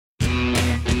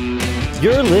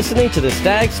You're listening to the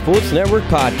Stag Sports Network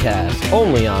podcast,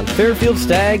 only on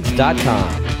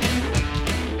FairfieldStags.com.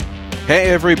 Hey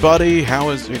everybody, how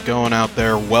is it going out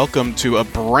there? Welcome to a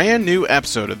brand new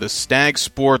episode of the Stag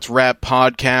Sports Wrap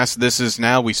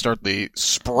podcast. We start the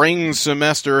spring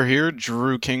semester here.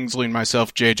 Drew Kingsley and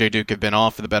myself, JJ Duke, have been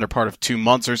off for the better part of 2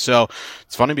 months or so.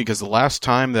 It's funny because the last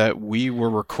time that we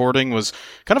were recording was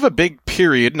kind of a big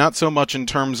period, not so much in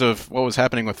terms of what was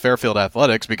happening with Fairfield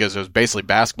Athletics, because it was basically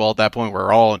basketball at that point. We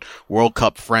were all in World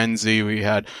Cup frenzy. We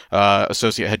had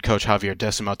associate head coach Javier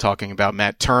Decimo talking about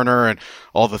Matt Turner and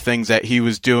all the things that he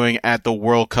was doing at the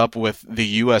World Cup with the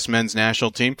U.S. men's national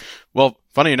team. Well,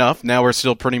 funny enough, now we're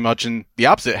still pretty much in the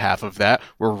opposite half of that.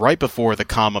 We're right before the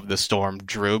calm of the storm,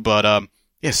 Drew, but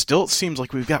still it seems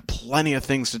like we've got plenty of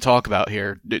things to talk about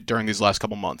here during these last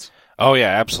couple months. Oh,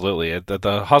 yeah, absolutely.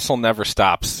 The hustle never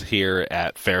stops here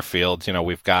at Fairfield. You know,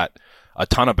 we've got a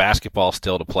ton of basketball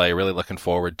still to play. Really looking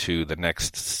forward to the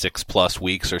next 6+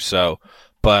 weeks or so,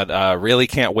 but really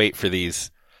can't wait for these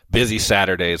busy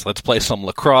Saturdays. Let's play some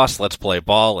lacrosse. Let's play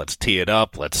ball. Let's tee it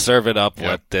up. Let's serve it up.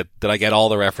 Yep. Did I get all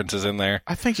the references in there?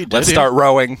 I think you did. Let's start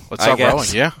rowing. Let's start rowing,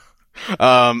 yeah.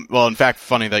 Well, in fact,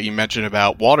 funny that you mentioned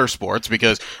about water sports,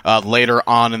 because later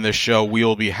on in this show, we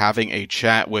will be having a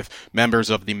chat with members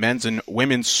of the men's and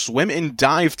women's swim and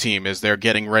dive team as they're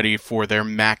getting ready for their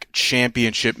MAC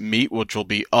championship meet, which will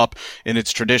be up in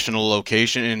its traditional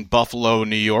location in Buffalo,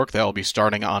 New York. That will be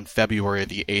starting on February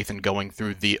the 8th and going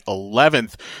through the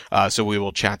 11th. So we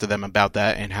will chat to them about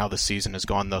that and how the season has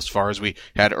gone thus far, as we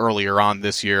had earlier on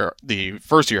this year, the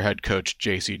first-year head coach,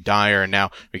 J.C. Dyer, and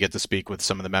now we get to speak with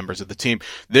some of the members of the team.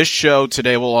 This show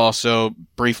today will also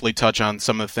briefly touch on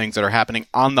some of the things that are happening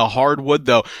on the hardwood,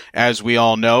 though, as we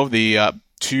all know, the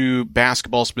two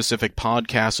basketball-specific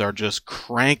podcasts are just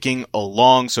cranking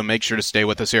along, so make sure to stay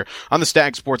with us here on the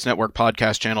Stag Sports Network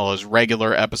podcast channel, as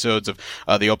regular episodes of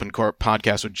the Open Court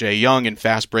podcast with Jay Young and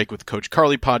Fast Break with Coach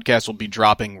Carly podcast will be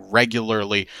dropping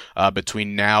regularly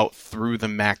between now through the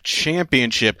MAC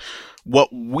championship.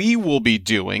 What we will be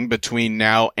doing between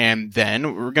now and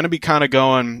then, we're going to be kind of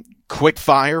going quick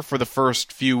fire for the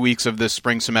first few weeks of this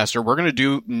spring semester. We're going to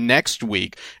do next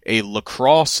week a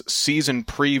lacrosse season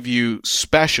preview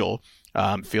special.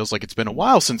 Feels like it's been a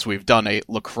while since we've done a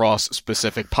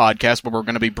lacrosse-specific podcast, but we're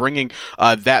going to be bringing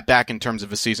that back in terms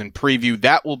of a season preview.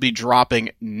 That will be dropping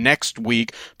next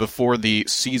week before the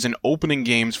season opening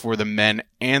games for the men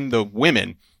and the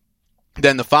women.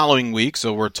 Then the following week,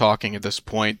 so we're talking at this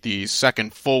point the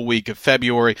second full week of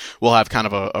February, we'll have kind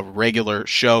of a regular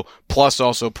show, plus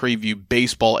also preview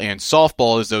baseball and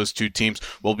softball, as those two teams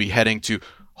will be heading to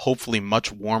hopefully much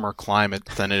warmer climate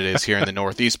than it is here in the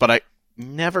Northeast. But I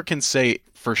never can say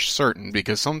for certain,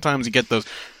 because sometimes you get those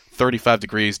 35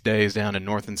 degrees days down in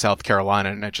North and South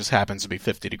Carolina, and it just happens to be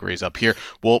 50 degrees up here.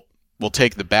 We'll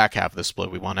take the back half of the split.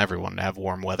 We want everyone to have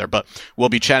warm weather, but we'll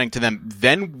be chatting to them.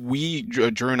 Then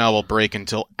Drew and I will break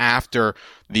until after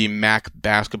the MAC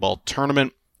basketball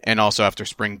tournament, and also after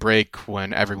spring break,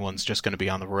 when everyone's just going to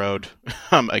be on the road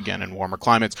again in warmer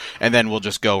climates. And then we'll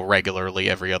just go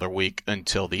regularly every other week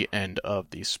until the end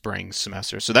of the spring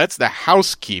semester. So that's the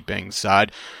housekeeping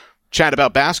side. Chat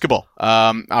about basketball.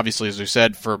 Obviously, as we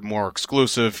said, for more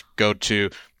exclusive, go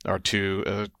to our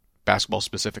two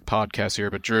basketball-specific podcast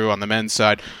here, but Drew, on the men's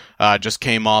side, just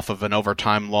came off of an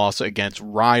overtime loss against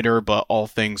Rider, but all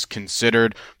things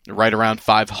considered, right around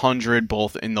 500,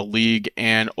 both in the league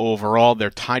and overall.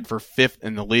 They're tied for 5th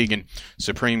in the league, and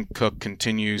Supreme Cook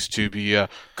continues to be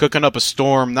cooking up a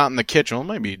storm, not in the kitchen, well,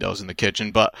 maybe he does in the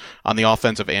kitchen, but on the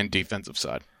offensive and defensive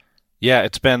side. Yeah,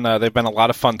 it's been they've been a lot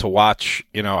of fun to watch.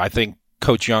 You know, I think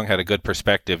Coach Young had a good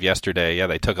perspective yesterday. Yeah,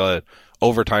 they took a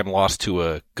overtime loss to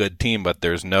a good team, but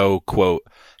there's no, quote,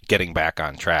 getting back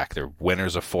on track. They're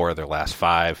winners of 4 of their last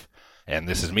 5, and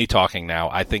this is me talking now.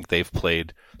 I think they've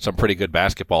played some pretty good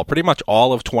basketball pretty much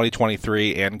all of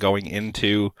 2023 and going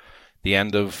into the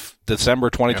end of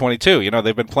December 2022. Yeah. You know,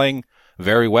 they've been playing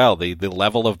very well. The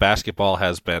level of basketball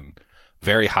has been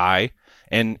very high,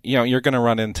 and, you know, you're going to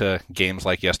run into games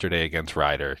like yesterday against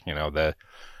Rider. You know, the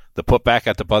putback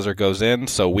at the buzzer goes in,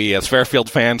 so we as Fairfield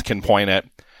fans can point at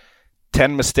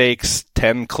 10 mistakes,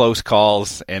 10 close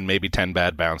calls, and maybe 10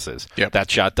 bad bounces. Yep. That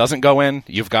shot doesn't go in.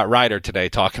 You've got Rider today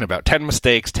talking about 10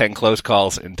 mistakes, 10 close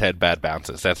calls, and 10 bad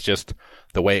bounces. That's just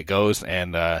the way it goes.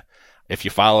 And if you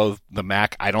follow the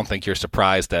MAC, I don't think you're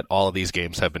surprised that all of these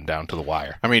games have been down to the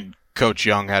wire. I mean, Coach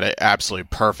Young had it absolutely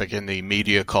perfect in the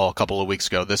media call a couple of weeks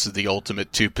ago. This is the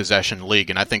ultimate 2-possession league,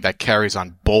 and I think that carries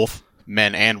on both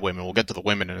men and women. We'll get to the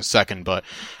women in a second, but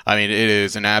I mean, it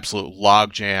is an absolute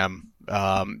logjam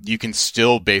you can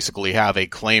still basically have a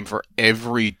claim for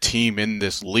every team in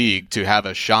this league to have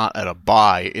a shot at a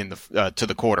bye in the to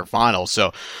the quarterfinals.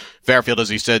 So Fairfield, as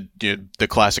he said, did the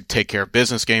classic take care of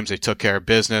business games. They took care of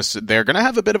business. They're going to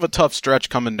have a bit of a tough stretch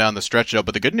coming down the stretch, though.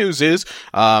 But the good news is,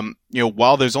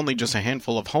 while there's only just a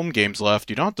handful of home games left,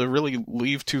 you don't have to really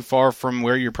leave too far from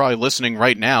where you're probably listening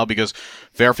right now, because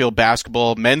Fairfield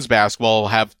basketball, men's basketball, will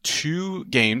have 2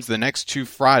 games the next 2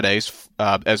 Fridays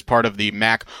as part of the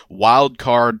MAC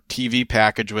Wildcard TV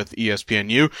package with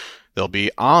ESPNU. They'll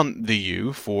be on the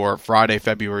U for Friday,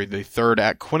 February the 3rd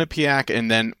at Quinnipiac,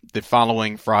 and then the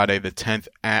following Friday, the 10th,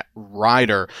 at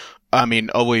Ryder. I mean,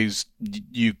 always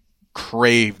you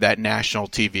crave that national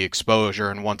TV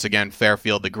exposure, and once again,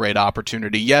 Fairfield, the great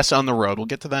opportunity. Yes, on the road. We'll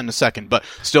get to that in a second, but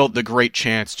still the great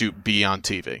chance to be on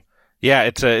TV. Yeah,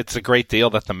 it's a great deal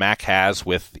that the MAC has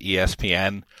with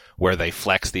ESPN, where they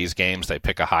flex these games. They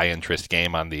pick a high-interest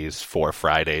game on these 4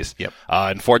 Fridays. Yep.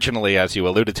 Unfortunately, as you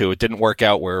alluded to, it didn't work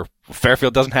out where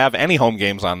Fairfield doesn't have any home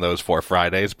games on those 4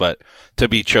 Fridays, but to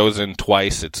be chosen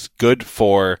twice, it's good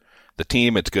for the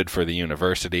team, it's good for the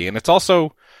university, and it's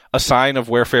also a sign of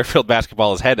where Fairfield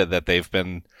basketball is headed, that they've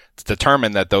been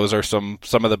determined that those are some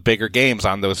of the bigger games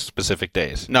on those specific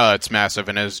days. No, it's massive,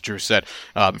 and as Drew said,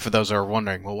 for those who are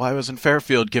wondering, well, why wasn't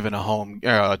Fairfield given a home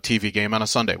TV game on a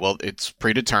Sunday? Well, it's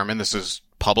predetermined. This is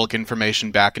public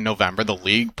information back in November. The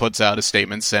league puts out a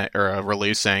statement or a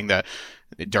release saying that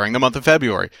during the month of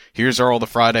February, here's all the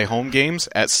Friday home games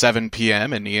at 7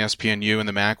 p.m., and ESPNU and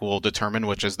the MAC will determine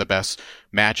which is the best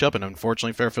matchup. And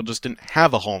unfortunately, Fairfield just didn't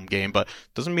have a home game, but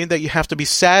doesn't mean that you have to be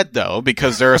sad, though,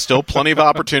 because there are still plenty of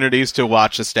opportunities to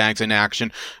watch the Stags in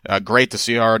action. Great to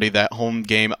see already that home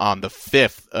game on the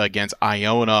 5th against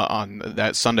Iona on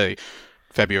that Sunday,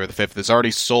 February the 5th, is already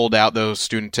sold out. Those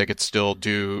student tickets still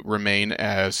do remain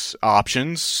as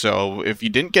options. So if you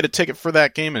didn't get a ticket for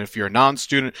that game, and if you're a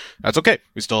non-student, that's okay.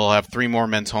 We still have 3 more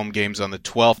men's home games on the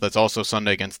 12th. That's also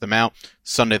Sunday against the Mount,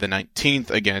 Sunday the 19th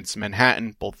against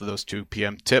Manhattan, both of those 2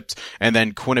 p.m. tips, and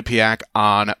then Quinnipiac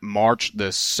on March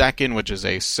the 2nd, which is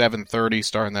a 7:30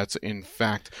 start, and that's in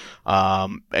fact a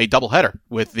doubleheader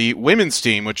with the women's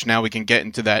team, which now we can get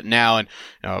into that now. And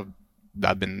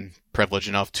I've been privileged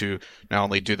enough to not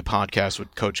only do the podcast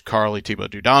with Coach Carly Thibault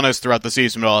Dudanis throughout the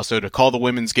season, but also to call the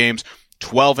women's games.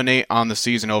 12-8 on the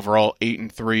season overall,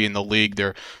 8-3 in the league.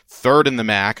 They're 3rd in the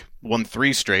MAC, won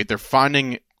 3 straight. They're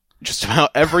finding just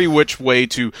about every which way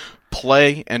to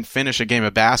play and finish a game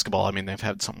of basketball. I mean, they've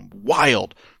had some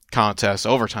wild contests,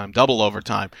 overtime, double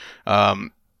overtime,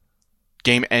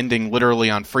 game ending literally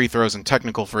on free throws and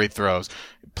technical free throws,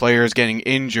 players getting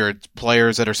injured,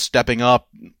 players that are stepping up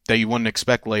that you wouldn't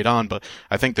expect late on. But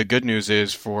I think the good news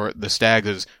is for the Stags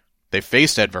is they've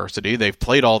faced adversity, they've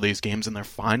played all these games, and they're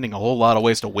finding a whole lot of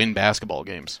ways to win basketball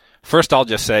games. First, I'll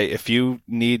just say, if you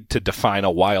need to define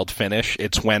a wild finish,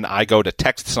 it's when I go to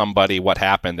text somebody what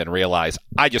happened and realize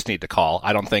I just need to call.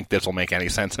 I don't think this will make any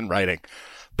sense in writing.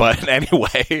 But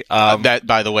anyway, that,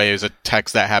 by the way, is a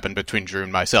text that happened between Drew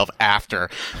and myself after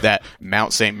that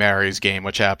Mount St. Mary's game,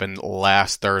 which happened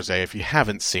last Thursday. If you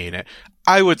haven't seen it,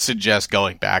 I would suggest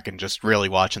going back and just really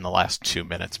watching the last 2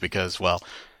 minutes because, well,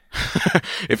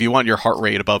 if you want your heart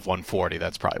rate above 140,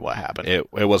 that's probably what happened.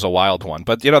 It was a wild one.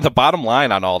 But, the bottom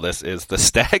line on all this is the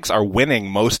Stags are winning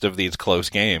most of these close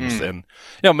games. And,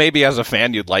 maybe as a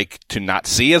fan, you'd like to not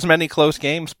see as many close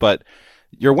games, but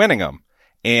you're winning them.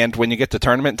 And when you get to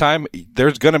tournament time,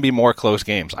 there's going to be more close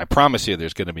games. I promise you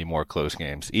there's going to be more close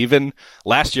games. Even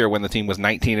last year when the team was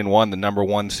 19-1, the number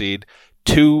 1 seed,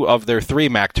 2 of their 3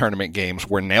 MAC tournament games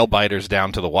were nail-biters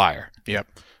down to the wire. Yep.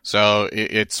 So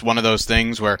it's one of those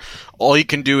things where all you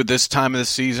can do at this time of the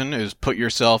season is put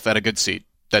yourself at a good seat.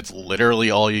 That's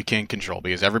literally all you can control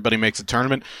because everybody makes a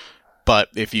tournament. But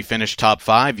if you finish top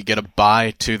 5, you get a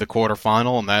bye to the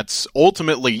quarterfinal, and that's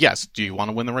ultimately, yes, do you want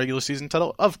to win the regular season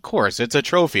title? Of course, it's a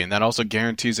trophy, and that also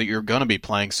guarantees that you're going to be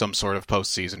playing some sort of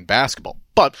postseason basketball.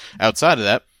 But outside of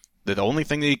that, the only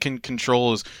thing that you can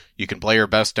control is you can play your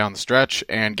best down the stretch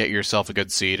and get yourself a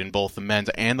good seed, and both the men's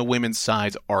and the women's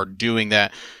sides are doing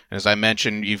that. And as I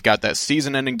mentioned, you've got that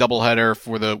season-ending doubleheader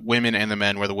for the women and the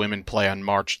men, where the women play on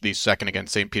March the 2nd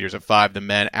against St. Peter's at 5, the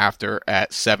men after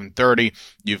at 7:30.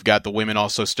 You've got the women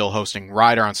also still hosting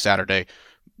Ryder on Saturday,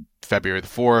 February the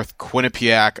 4th,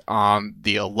 Quinnipiac on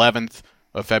the 11th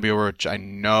of February, which I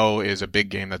know is a big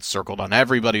game that's circled on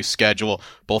everybody's schedule.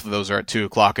 Both of those are at 2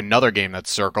 o'clock. Another game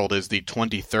that's circled is the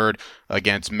 23rd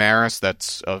against Marist.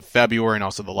 That's of February, and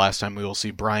also the last time we will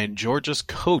see Brian Georges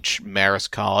coach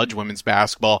Marist College women's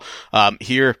basketball.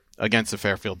 Here, against the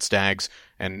Fairfield Stags.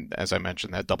 And as I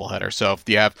mentioned, that doubleheader. So if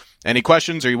you have any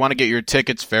questions or you want to get your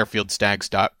tickets,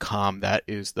 fairfieldstags.com. That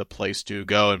is the place to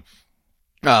go. And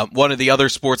one of the other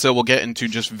sports that we'll get into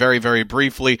just very, very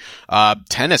briefly,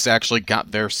 tennis actually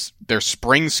got their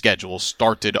spring schedule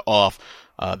started off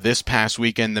this past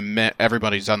weekend.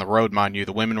 Everybody's on the road, mind you.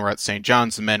 The women were at St.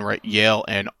 John's, the men were at Yale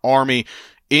and Army.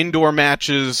 Indoor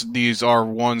matches, these are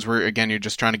ones where, again, you're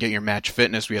just trying to get your match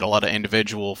fitness. We had a lot of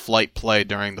individual flight play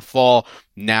during the fall.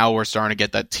 Now we're starting to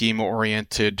get that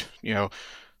team-oriented,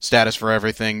 status for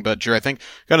everything. But, Drew, I think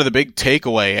kind of the big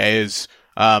takeaway is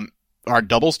our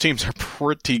doubles teams are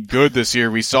pretty good this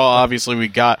year. We saw, obviously, we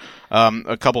got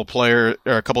a couple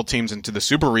teams into the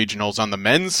super regionals on the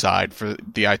men's side for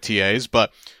the ITAs,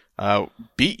 but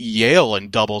beat Yale in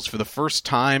doubles for the first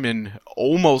time in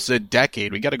almost a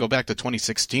decade. We got to go back to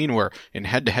 2016 where in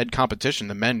head-to-head competition,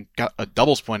 the men got a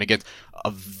doubles point against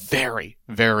a very,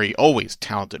 very always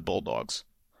talented Bulldogs.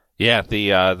 Yeah,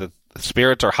 the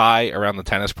spirits are high around the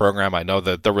tennis program. I know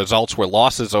that the results were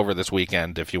losses over this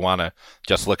weekend if you want to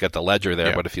just look at the ledger there.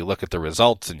 Yeah. But if you look at the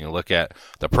results and you look at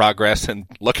the progress and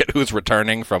look at who's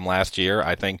returning from last year,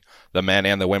 I think the men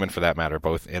and the women, for that matter,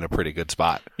 both in a pretty good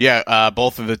spot. Yeah,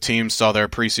 both of the teams saw their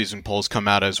preseason polls come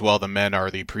out as well. The men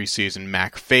are the preseason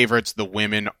MAC favorites. The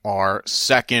women are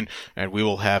second, and we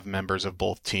will have members of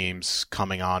both teams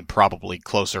coming on probably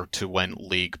closer to when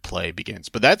league play begins.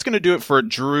 But that's going to do it for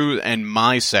Drew and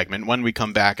my segment. When we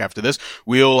come back after this,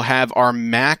 we'll have our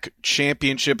MAC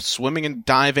Championship swimming and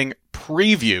diving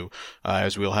preview,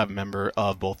 as we'll have a member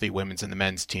of both the women's and the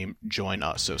men's team join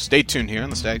us. So stay tuned here on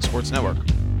the Stag Sports Network.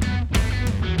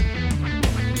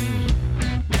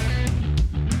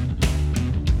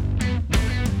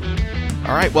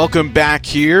 All right, welcome back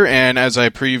here, and as I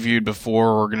previewed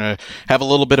before, we're going to have a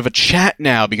little bit of a chat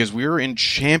now because we're in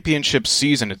championship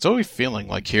season. It's always feeling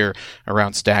like here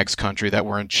around Stags country that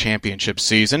we're in championship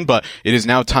season, but it is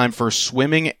now time for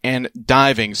swimming and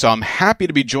diving. So I'm happy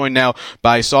to be joined now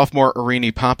by sophomore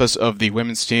Irini Pappas of the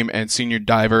women's team and senior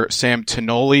diver Sam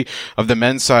Tonoli of the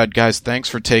men's side. Guys, thanks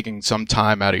for taking some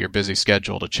time out of your busy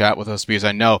schedule to chat with us because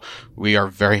I know we are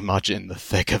very much in the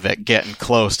thick of it, getting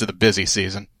close to the busy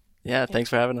season. Yeah, thanks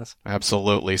for having us.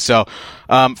 Absolutely. So,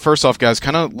 first off, guys,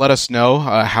 kind of let us know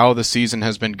how the season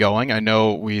has been going. I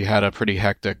know we had a pretty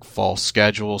hectic fall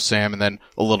schedule, Sam, and then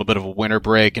a little bit of a winter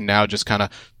break, and now just kind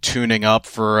of tuning up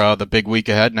for the big week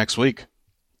ahead next week.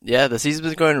 Yeah, the season's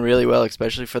been going really well,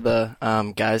 especially for the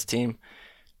guys team.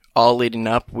 All leading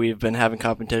up, we've been having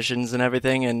competitions and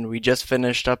everything, and we just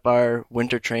finished up our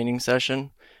winter training session,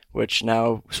 which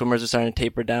now swimmers are starting to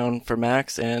taper down for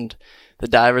max, and the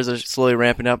divers are slowly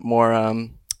ramping up,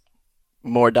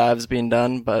 more dives being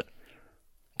done, but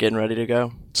getting ready to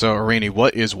go. So, Irini,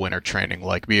 what is winter training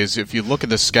like? Because if you look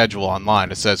at the schedule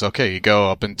online, it says, okay, you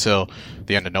go up until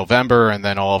the end of November, and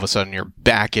then all of a sudden you're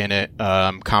back in it,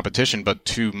 competition, but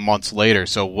 2 months later.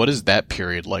 So what is that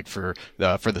period like for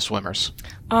the swimmers?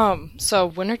 So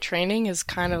winter training is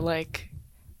kind of like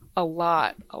a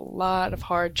lot of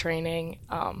hard training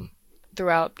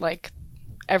throughout, like,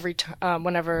 every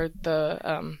whenever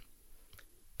the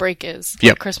break is,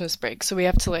 like Christmas break. So we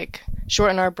have to like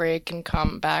shorten our break and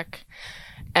come back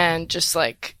and just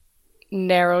like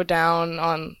hammer down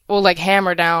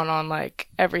on like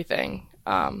everything.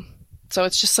 So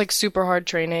it's just like super hard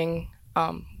training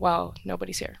while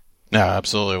nobody's here. Yeah,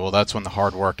 absolutely. Well, that's when the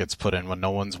hard work gets put in, when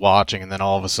no one's watching, and then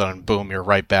all of a sudden, boom, you're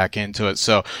right back into it.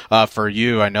 So for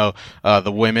you, I know the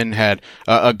women had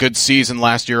a good season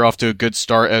last year, off to a good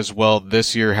start as well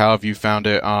this year. How have you found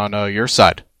it on your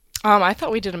side? I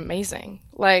thought we did amazing.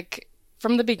 Like,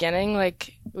 from the beginning,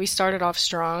 like, we started off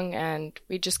strong, and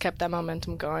we just kept that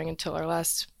momentum going until our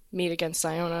last meet against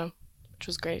Iona, which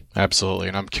was great. Absolutely.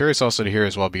 And I'm curious also to hear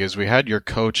as well, because we had your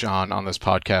coach on this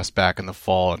podcast back in the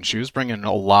fall, and she was bringing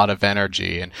a lot of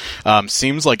energy, and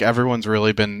seems like everyone's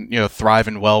really been,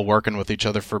 thriving well, working with each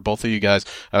other for both of you guys.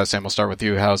 Sam, we'll start with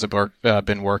you. How's it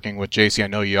been working with JC? I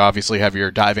know you obviously have your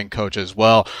diving coach as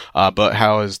well, but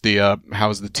how has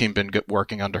the team been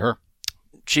working under her?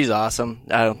 She's awesome.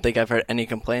 I don't think I've heard any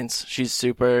complaints. She's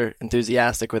super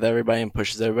enthusiastic with everybody and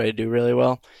pushes everybody to do really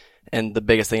well. And the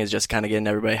biggest thing is just kind of getting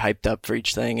everybody hyped up for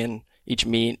each thing and each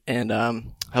meet, and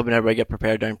helping everybody get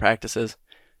prepared during practices.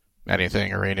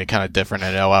 Anything, Irini, kind of different?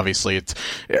 I know, obviously,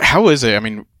 how is it? I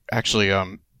mean, actually,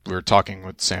 we were talking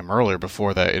with Sam earlier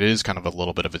before that it is kind of a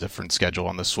little bit of a different schedule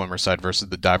on the swimmer side versus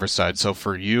the diver side. So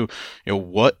for you,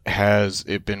 what has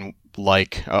it been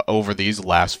like over these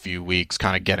last few weeks,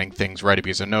 kind of getting things ready?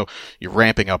 Because I know you're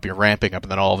ramping up, and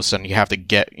then all of a sudden you have to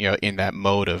get in that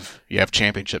mode of you have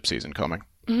championship season coming.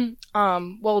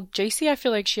 Well, JC, I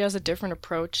feel like she has a different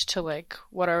approach to like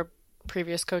what our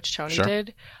previous coach Tony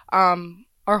did.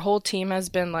 Our whole team has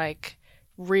been like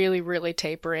really, really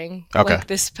tapering like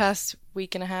this past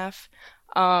week and a half,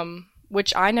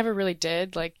 which I never really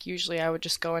did. Like usually I would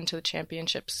just go into the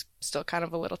championships still kind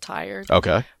of a little tired.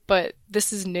 Okay. But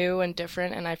this is new and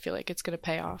different, and I feel like it's going to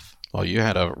pay off. Well, you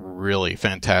had a really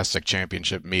fantastic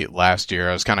championship meet last year.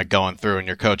 I was kind of going through, and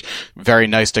your coach, very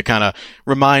nice to kind of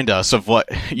remind us of what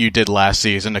you did last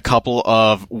season. A couple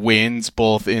of wins,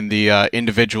 both in the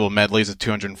individual medleys at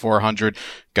 200 and 400.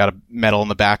 Got a medal in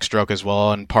the backstroke as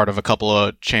well, and part of a couple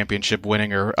of championship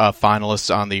winning or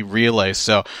finalists on the relay.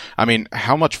 So, I mean,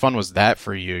 how much fun was that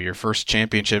for you? Your first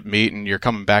championship meet, and you're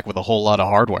coming back with a whole lot of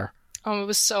hardware. It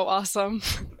was so awesome.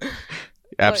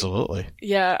 Absolutely.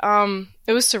 Yeah,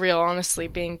 it was surreal, honestly,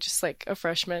 being just like a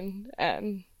freshman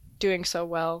and doing so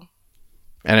well.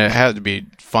 And it had to be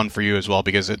fun for you as well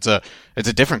because it's a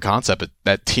different concept.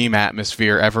 That team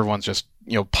atmosphere, everyone's just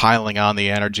piling on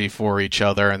the energy for each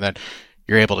other, and then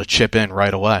you're able to chip in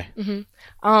right away.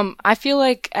 Mm-hmm. I feel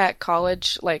like at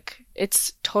college, like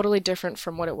it's totally different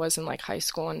from what it was in like high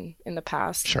school and in the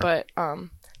past. Sure. But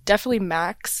definitely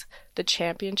Max, the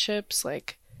championships,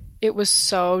 like it was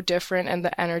so different and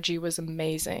the energy was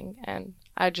amazing, and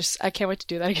I can't wait to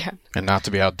do that again. And not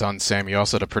to be outdone, Sam, you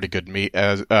also had a pretty good meet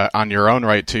as on your own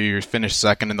right too. You finished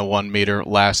second in the 1 meter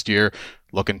last year.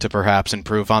 Looking to perhaps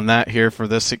improve on that here for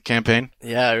this campaign?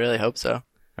 Yeah, I really hope so.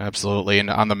 Absolutely. And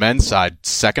on the men's side,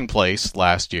 second place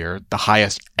last year, the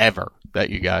highest ever that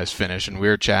you guys finished. And we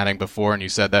were chatting before, and you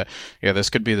said that, this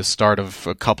could be the start of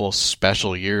a couple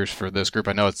special years for this group.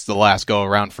 I know it's the last go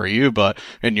around for you, but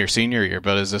in your senior year,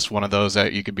 but is this one of those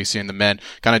that you could be seeing the men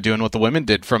kind of doing what the women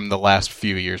did from the last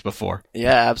few years before?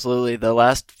 Yeah, absolutely. The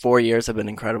last 4 years have been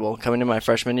incredible. Coming to my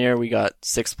freshman year, we got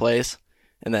 6th place.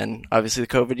 And then obviously the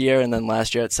COVID year, and then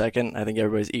last year at second. I think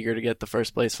everybody's eager to get the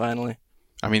first place finally.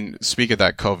 I mean, speak of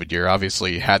that COVID year,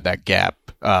 obviously you had that gap.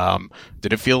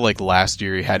 Did it feel like last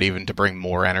year you had even to bring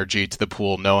more energy to the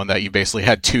pool, knowing that you basically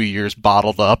had 2 years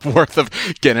bottled up worth of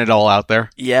getting it all out there?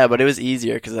 Yeah, but it was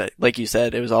easier because, like you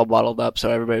said, it was all bottled up,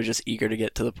 so everybody was just eager to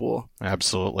get to the pool.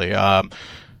 Absolutely.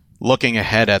 Looking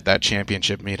ahead at that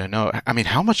championship meet,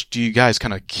 how much do you guys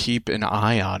kind of keep an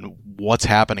eye on what's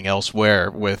happening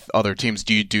elsewhere with other teams?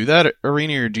 Do you do that,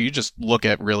 Irene, or do you just look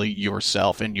at really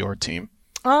yourself and your team?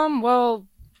 Well,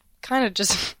 kind of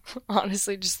just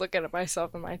honestly just looking at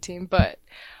myself and my team, but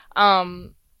I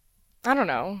don't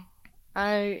know.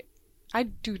 I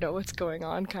do know what's going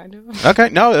on, kind of. Okay,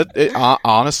 no,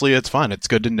 honestly, it's fun. It's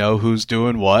good to know who's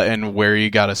doing what and where you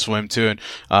got to swim to,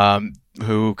 and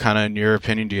who kind of, in your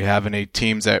opinion, do you have any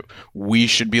teams that we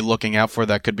should be looking out for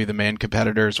that could be the main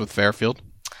competitors with Fairfield?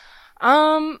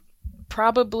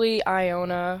 Probably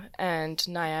Iona and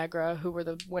Niagara, who were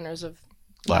the winners of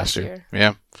last year.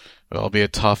 Yeah. It'll be a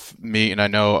tough meet, and I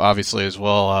know, obviously, as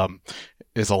well,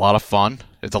 it's a lot of fun.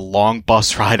 It's a long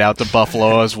bus ride out to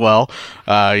Buffalo as well.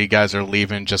 You guys are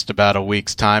leaving just about a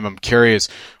week's time. I'm curious,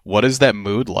 what is that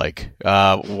mood like?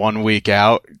 1 week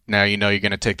out, now you're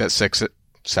going to take that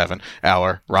 6-7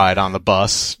 hour ride on the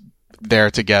bus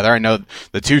there together. I know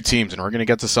the two teams, and we're going to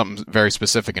get to something very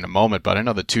specific in a moment, but I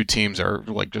know the two teams are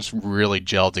like just really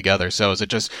gelled together. So is it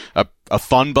just a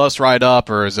fun bus ride up,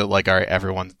 or is it like, all right,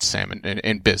 everyone's Sam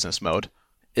in business mode?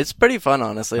 It's pretty fun,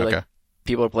 honestly. Okay. Like,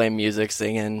 people are playing music,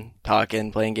 singing,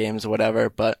 talking, playing games, whatever,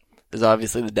 but there's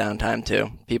obviously the downtime too.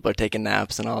 People are taking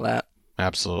naps and all that.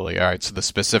 Absolutely. All right, so the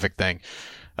specific thing.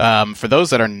 For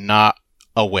those that are not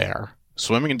aware,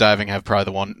 swimming and diving have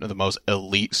probably one of the most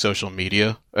elite social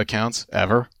media accounts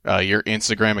ever. Your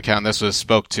Instagram account, this was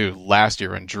spoke to last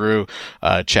year when Drew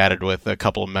chatted with a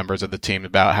couple of members of the team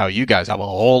about how you guys have a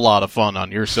whole lot of fun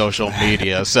on your social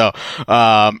media. So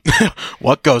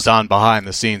what goes on behind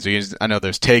the scenes? I know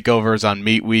there's takeovers on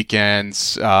meet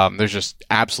weekends. There's just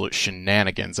absolute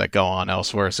shenanigans that go on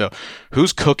elsewhere. So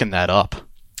who's cooking that up?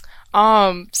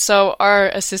 So our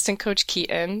assistant coach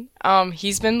Keaton,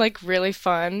 he's been like really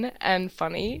fun and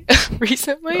funny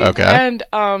recently. Okay. And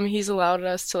he's allowed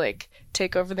us to like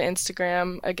take over the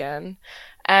Instagram again.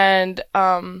 And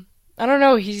I don't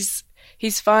know, he's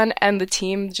fun, and the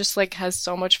team just like has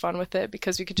so much fun with it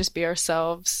because we could just be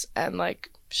ourselves and like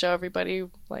show everybody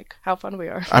like how fun we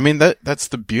are. I mean, that's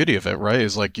the beauty of it, right?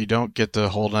 Is like you don't get to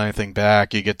hold anything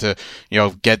back. You get to,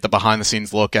 get the behind the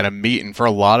scenes look at a meet. And for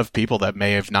a lot of people that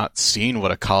may have not seen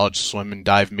what a college swim and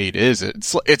dive meet is,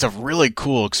 it's a really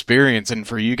cool experience. And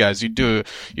for you guys, you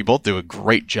both do a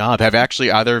great job. Have actually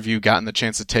either of you gotten the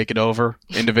chance to take it over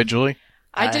individually?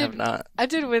 I have not. I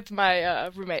did with my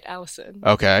roommate Allison.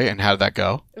 Okay, and how did that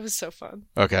go? It was so fun.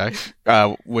 Okay.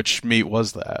 Which meet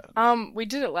was that? We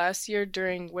did it last year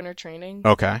during winter training.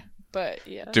 Okay. But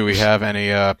yeah. Do we have any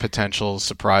potential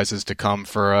surprises to come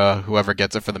for whoever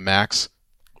gets it for the Max?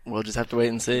 We'll just have to wait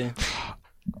and see.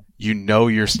 You know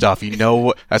your stuff. You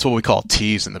know that's what we call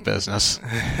tease in the business.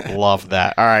 Love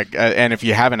that. All right, and if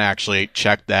you haven't actually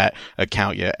checked that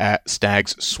account yet, at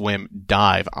Stags Swim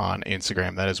Dive on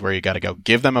Instagram, that is where you got to go.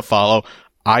 Give them a follow.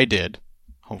 I did.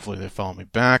 Hopefully they follow me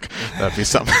back. That'd be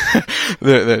something.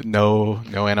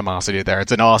 No animosity there.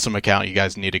 It's an awesome account. You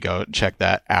guys need to go check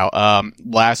that out.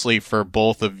 Lastly, for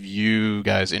both of you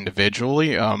guys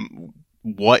individually,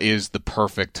 what is the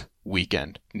perfect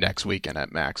weekend next weekend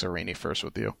at Max? Irene, first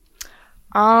with you.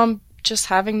 Just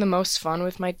having the most fun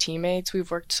with my teammates. We've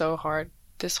worked so hard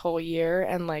this whole year,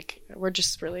 and we're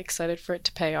just really excited for it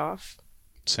to pay off.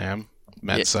 Sam,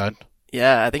 men's side.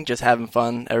 Yeah, I think just having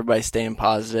fun, everybody staying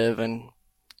positive, and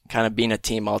kind of being a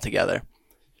team all together,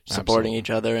 supporting each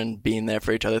other and being there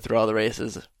for each other through all the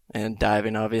races and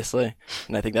diving, obviously.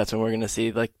 And I think that's when we're going to see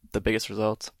the biggest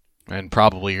results. And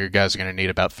probably you guys are going to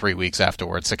need about 3 weeks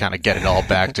afterwards to kind of get it all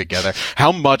back together.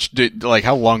 How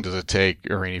long does it take,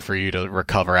 Irene, for you to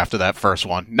recover after that first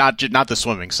one? Not the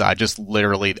swimming side, just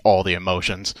literally all the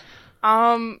emotions.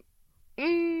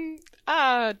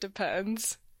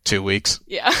 Depends. 2 weeks?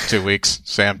 Yeah. 2 weeks.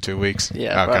 Sam, 2 weeks?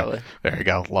 Yeah, okay. Probably. There you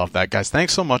go. Love that, guys.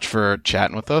 Thanks so much for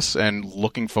chatting with us, and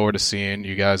looking forward to seeing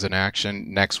you guys in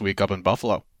action next week up in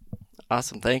Buffalo.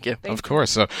 Awesome. Thank you. Of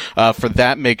course. So for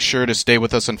that, make sure to stay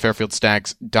with us on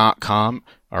fairfieldstags.com.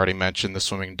 I already mentioned the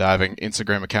swimming and diving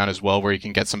Instagram account as well, where you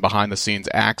can get some behind-the-scenes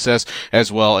access as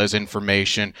well as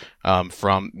information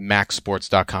from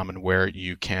maxsports.com and where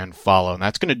you can follow. And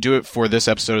that's going to do it for this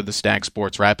episode of the Stag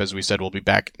Sports Wrap. As we said, we'll be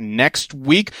back next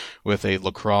week with a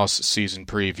lacrosse season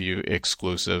preview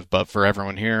exclusive. But for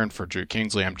everyone here and for Drew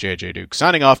Kingsley, I'm JJ Duke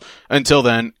signing off. Until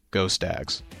then, go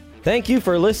Stags. Thank you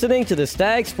for listening to the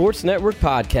Stag Sports Network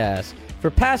podcast.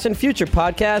 For past and future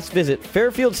podcasts, visit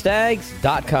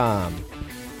fairfieldstags.com.